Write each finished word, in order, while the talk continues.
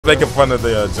making fun of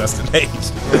the Justin H.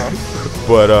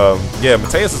 But yeah,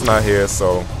 Mateus is not here,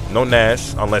 so no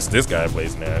Nash unless this guy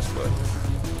plays Nash.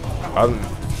 But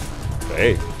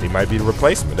hey, he might be the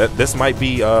replacement. This might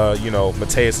be you know,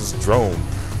 Mateus's drone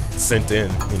sent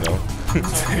in. You know,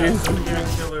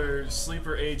 killer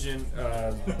sleeper agent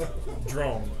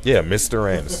drone. Yeah, Mr.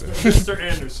 Anderson. Mr.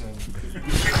 Anderson.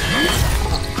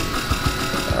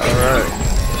 All right.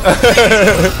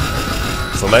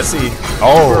 So let's see.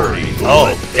 Oh,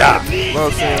 oh, yeah.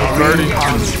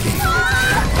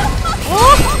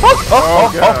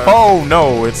 Oh,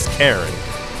 no, it's Karen.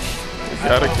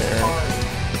 Got a Karen.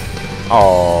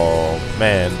 Oh,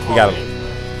 man. We got him.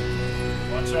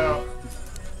 Watch out.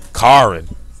 Karen.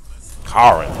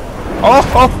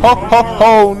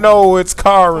 Oh, no, it's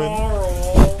Karen.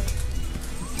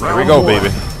 There we go,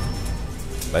 baby.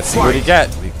 Let's see what he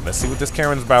got. Let's see what this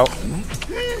Karen's about.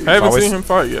 I haven't seen him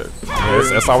fight yet.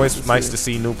 Yeah, it's always nice to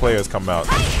see new players come out.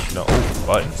 You know, oh,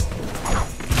 buttons.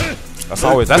 That's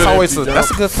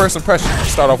a good first impression.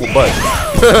 Start off with buttons.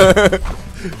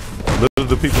 Little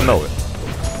do people know it.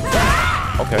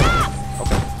 Okay.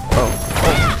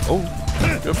 Oh.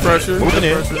 Good pressure. Moving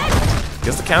in.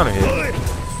 Gets the counter hit.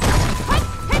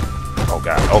 Oh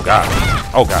god.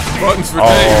 Buttons for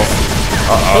days.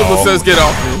 HoodLess says get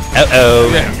off me.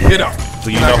 Yeah, get off. Do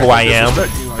you know who I am?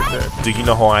 Do you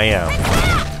know who I am?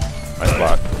 Nice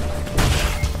block.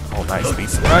 Oh, nice.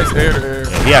 Decent. Nice air to air.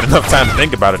 Yeah, he had enough time to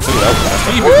think about it, too. That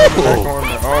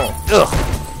was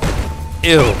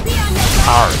Ew.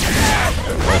 Hard.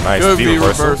 Oh, nice. Good V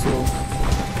reversal. reversal.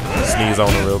 Sneeze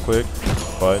on it real quick.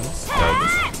 Buttons.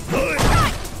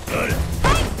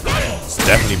 It's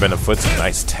definitely been a footsie.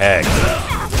 Nice tag.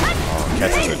 Oh,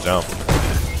 catches her jump.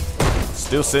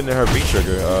 Still sitting in her B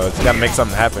trigger. She got to make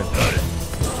something happen.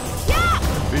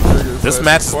 This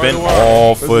match has been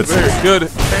all footsies. Good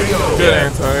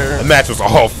anti-air. The match was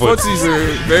all footsies. Footsies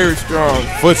are very strong.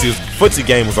 Footsie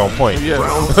game was on point. Yes.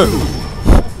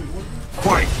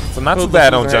 So not too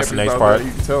bad on Justin H's part.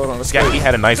 You can tell it on the Scotty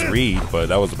had a nice read, but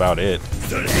that was about it.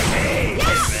 It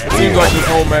seems like this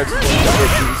whole match is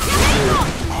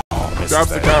footsies.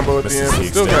 Drops the combo at the end, but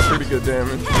still got pretty good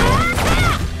damage.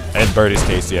 In Birdie's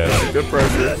case, yeah. Good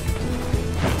pressure.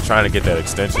 Trying to get that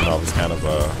extension off is kind of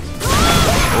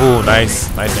ooh, nice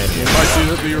might see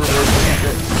the V reversal.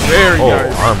 Very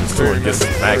nice. Arms to it, gets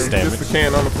max damage. Just the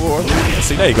can on the floor.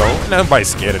 See, there you go. Nobody's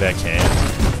scared of that can.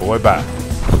 Boy, bye.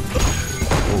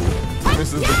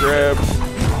 This is the grab.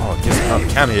 Oh, gets on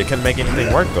the counter here. Couldn't make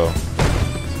anything work though.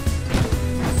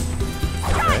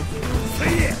 Okay.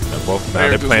 Now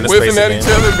they're playing the space whiffing at each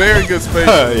other. Very good space.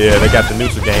 Yeah, they got the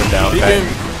neutral game down.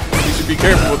 He should be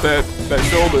careful with that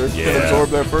shoulder. Yeah. Can absorb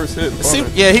that first hit. See,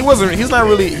 yeah, he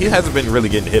hasn't been really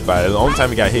getting hit by it. The only time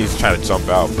he got hit, he's trying to jump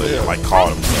out, but like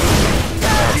caught him.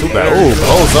 Not too bad. Ooh,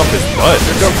 blows up his butt.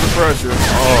 Here comes the pressure.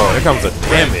 Oh, here comes the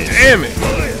damage. Damn it.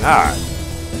 God.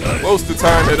 Close to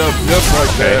tying it up just like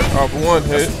that off one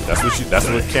hit. That's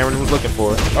what Cameron was looking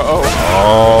for. Oh,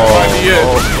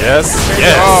 yes.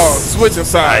 Oh, switching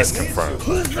sides. Nice confirmed.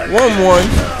 1-1.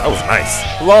 That was nice.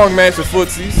 Long match of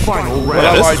footsies.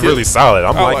 Yeah, this is really solid.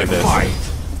 I'm liking this.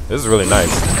 This is really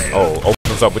nice. Oh,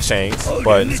 opens up with chains.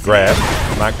 Buttons, grab,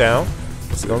 knockdown.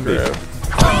 What's it gonna be?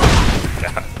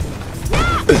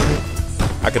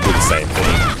 I could do the same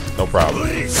thing. No problem.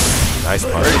 Nice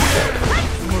punch.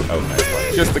 Oh, nice punch.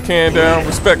 Just the can down.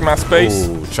 Respect my space.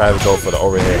 Ooh, try to go for the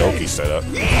overhead Oki setup.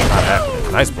 Not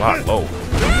happening. Nice block. Low.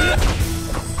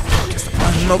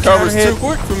 No covers too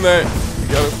quick from that. You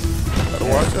gotta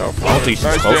watch out for it.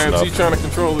 Nice jams. He's trying to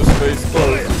control this space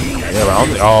close. Yeah, but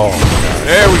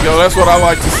there we go. That's what I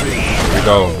like to see. There we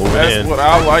go. Moving in. That's what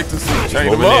I like to see.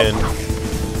 Chain him up.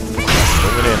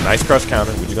 Moving in. Nice crush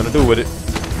counter. What you gonna do with it?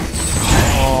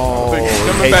 Oh,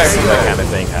 coming back. That kind of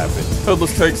thing happened.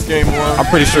 HoodLess takes game one. I'm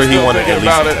pretty sure he wanted at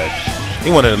least a tech. He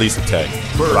wanted at least a tech.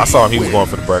 I saw him. He was going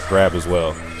for the grab as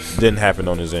well. Didn't happen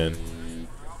on his end.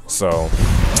 So,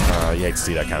 you hate to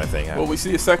see that kind of thing happen. Will we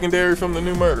see a secondary from the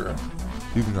new murderer?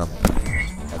 You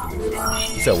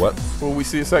said what? Will we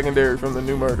see a secondary from the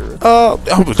new murderer?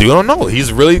 You don't know.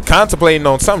 He's really contemplating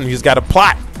on something. He's got a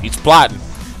plot. He's plotting.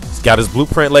 He's got his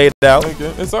blueprint laid out.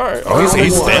 Okay. It's all right. Oh,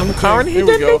 he's standing Karen. He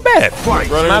didn't do bad. It's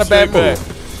not a bad move.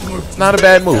 It's not a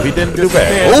bad move. He didn't do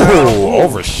bad. Ooh,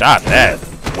 overshot that.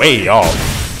 Way off.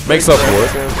 Makes up for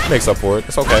it. Makes up for it.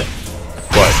 It's okay.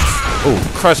 But, ooh,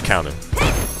 crush counter.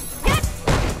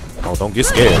 Oh, don't get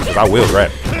scared, because I will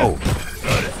grab it. Oh.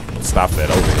 Stop that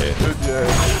overhead.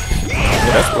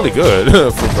 Yeah, that's really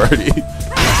good for Birdie.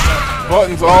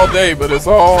 Buttons all day, but it's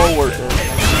all working.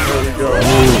 There we go.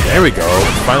 Ooh, there we go.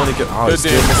 Finally get. Oh, good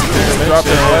damage. Dropped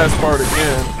in the last part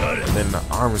again. And then the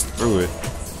arm is through it.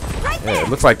 Yeah, it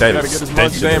looks like that gotta get as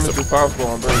much damage as possible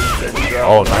on Birdie.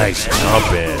 Oh, nice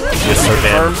jumping. Gets her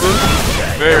damage.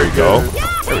 Very good.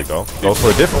 There we go. Goes for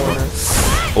a different one.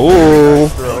 Ooh.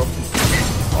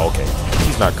 Okay.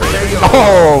 He's not crazy.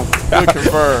 Oh. Good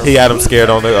confirm. He had him scared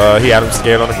on the. He had him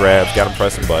scared on the grabs. Got him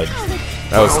pressing buttons.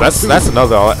 That's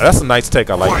a nice take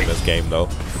I like in this game though.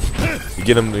 You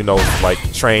get him, you know, like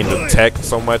trained to tech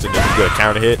so much, and then you get a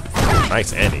counter hit.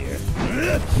 Nice anti-air.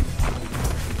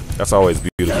 That's always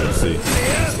beautiful to see.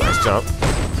 Nice jump.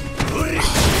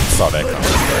 Saw that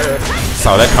coming.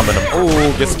 Saw that coming.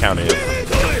 Oh, gets a counter hit.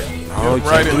 Oh, you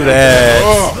can't do that.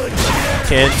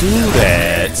 Can't do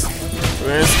that.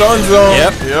 We're in stun zone.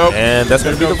 Yep. And that's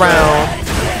gonna be the round.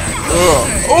 Oh!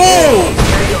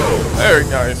 Very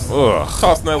nice. Ugh.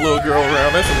 Tossing that little girl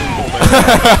around. That's illegal, man.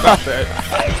 Stop that.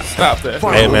 Stop that.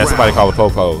 Hey, man, somebody call it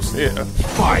po-pos. Yeah.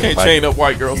 Can't chain up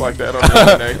white girls like that on the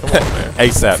internet. Come on, man.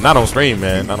 ASAP. Not on stream,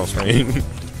 man. Not on stream.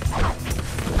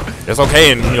 It's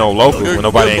okay in, you know, local when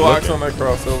nobody ain't looking. On that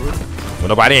crossover. When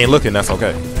nobody ain't looking, that's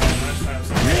okay.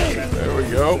 There we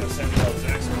go.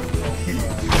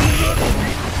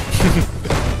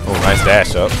 Oh, nice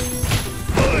dash up.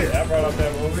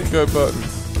 Good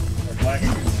buttons.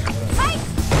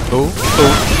 Ooh.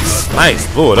 Nice.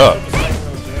 Blew it up.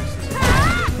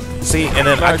 See, and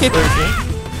then I get he's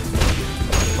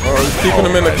keeping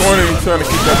him in the corner. He's trying to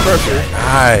keep that pressure.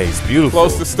 Nice. Beautiful.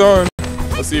 Close to stun.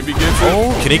 Let's see if he gets it.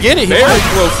 Oh, can he get it? Very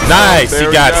close to nice. stun.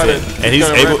 He got it. And he's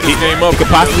able. He could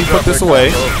possibly put this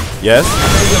away. Yes.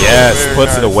 Yes.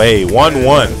 Puts it away.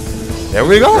 1-1. There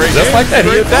we go. Just like that.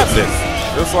 He adapted.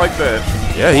 Just like that.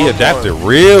 Yeah, he adapted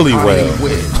really well.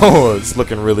 Oh, it's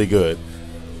looking really good.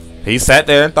 He sat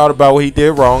there and thought about what he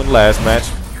did wrong in the last match.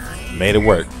 Made it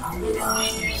work.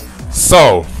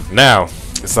 So, now,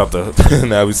 it's up to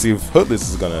now we see if HoodLess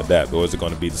is going to adapt or is it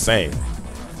going to be the same.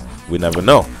 We never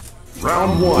know.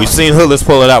 We've seen HoodLess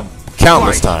pull it out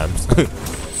countless times.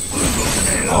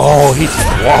 Oh, he just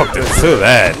walked into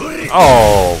that.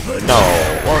 Oh, no.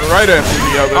 One right after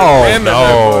the other. Oh,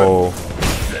 no.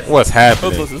 What's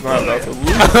happening? HoodLess is not about to lose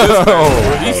this.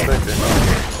 What he's thinking.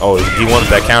 Oh, he wanted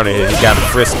that counter hit. He got him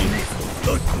frisky.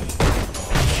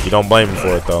 You don't blame him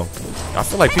for it, though. I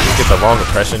feel like people get the wrong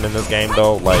impression in this game,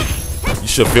 though. Like, you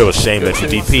should feel ashamed that you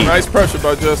DP. Nice pressure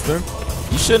by Justin.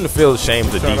 You shouldn't feel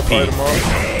ashamed to DP.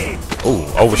 Ooh,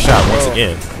 overshot once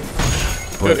again.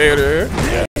 Good air to air.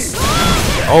 Yes.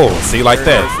 Oh, see, like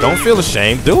that. Don't feel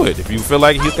ashamed. Do it. If you feel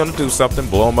like he's going to do something,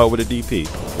 blow him up with a DP.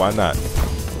 Why not?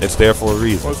 It's there for a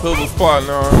reason. What's HoodLess plotting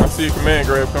on? I see a command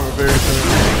grab coming very soon.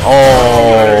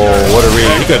 Oh, what a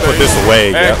read. He could put this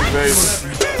away. Yep.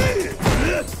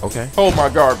 Okay. Hold my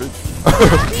garbage.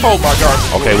 Hold my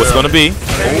garbage. Okay, what's going to be?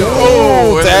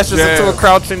 Oh, dashes into a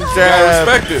crouching jab. You gotta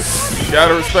respect it. You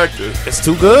gotta respect it. It's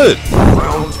too good.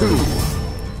 Round 2.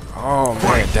 Oh,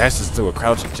 man. Dashes to a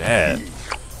crouching jab.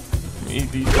 Eat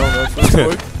these donuts real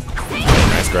quick.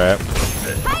 Nice grab.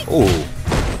 Ooh.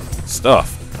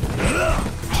 Stuff.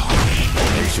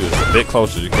 Maybe she was a bit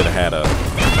closer. You could have had a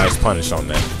nice punish on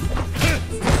that.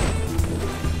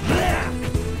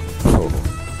 Oh.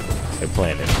 They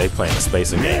playing the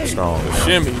spacing game strong. The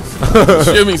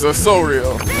shimmies are so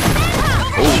real.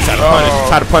 Ooh,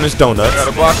 try to punish donuts.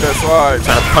 Gotta block that slide.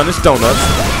 Try to punish donuts.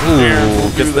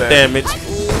 Ooh, gets the damage.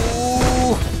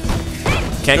 Ooh.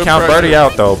 Can't count Birdie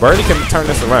out though. Birdie can turn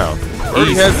this around.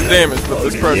 Birdie has the damage, but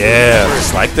this pressure. Yeah,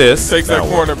 just like this. Takes that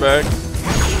corner back.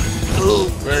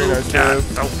 Very nice job.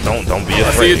 Don't be afraid. I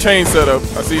see a chain setup.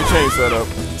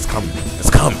 It's coming. It's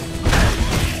coming.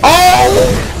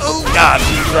 Oh God.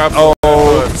 Oh.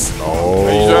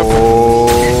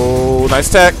 Nice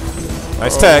tech.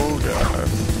 Nice tech. God.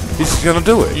 He's just gonna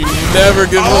do it. You never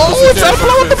give up.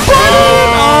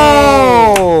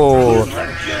 Oh.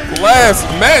 Last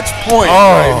match point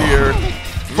right here.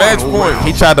 Match point.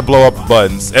 He tried to blow up the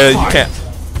buttons. You can't.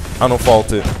 I don't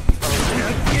fault it.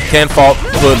 Can't fault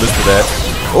HoodLess for that.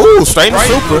 Ooh, straight and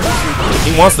super.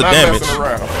 He wants the damage.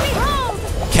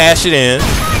 Cash it in.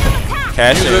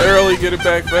 Cash Use it it early, get it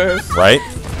back fast. Right.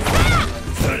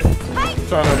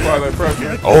 Trying to apply that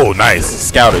pressure. Oh, nice.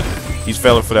 Scouted. He's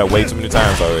failing for that way too many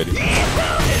times already.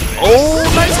 Oh,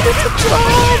 nice.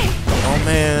 Oh,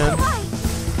 man.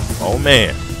 Oh,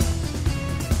 man.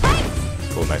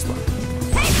 Oh, nice one.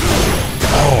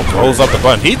 Oh, throws up the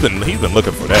button. He's been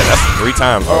looking for that. That's 3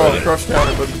 times already. Oh, crush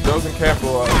counter, but it doesn't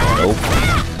capitalize. Nope.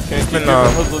 Can't keep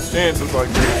HoodLess chances like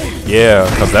this. Yeah,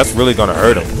 because that's really gonna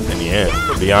hurt him in the end.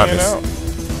 To be honest.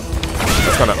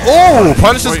 That's gonna. Oh,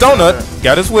 punishes donut.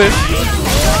 Got his wish.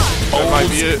 That might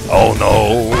be it. Oh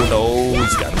no.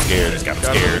 He's got him scared.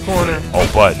 Corner. Oh,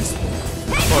 buttons.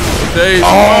 Oh,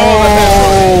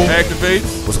 Oh.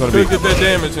 activates. What's gonna be? Get that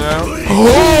damage now.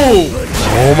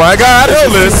 Oh my God,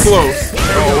 HoodLess. Close.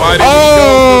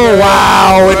 Oh,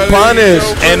 wow, it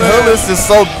punished. And HoodLess is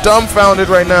so dumbfounded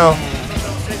right now.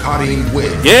 Cutting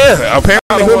win. Yeah, apparently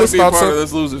I don't want HoodLess to be part thought of so.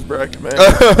 this losers bracket, man.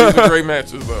 These are great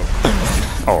matches, though.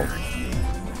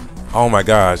 Oh my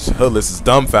gosh, HoodLess is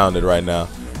dumbfounded right now.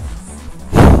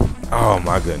 Oh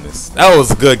my goodness. That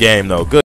was a good game though. Good.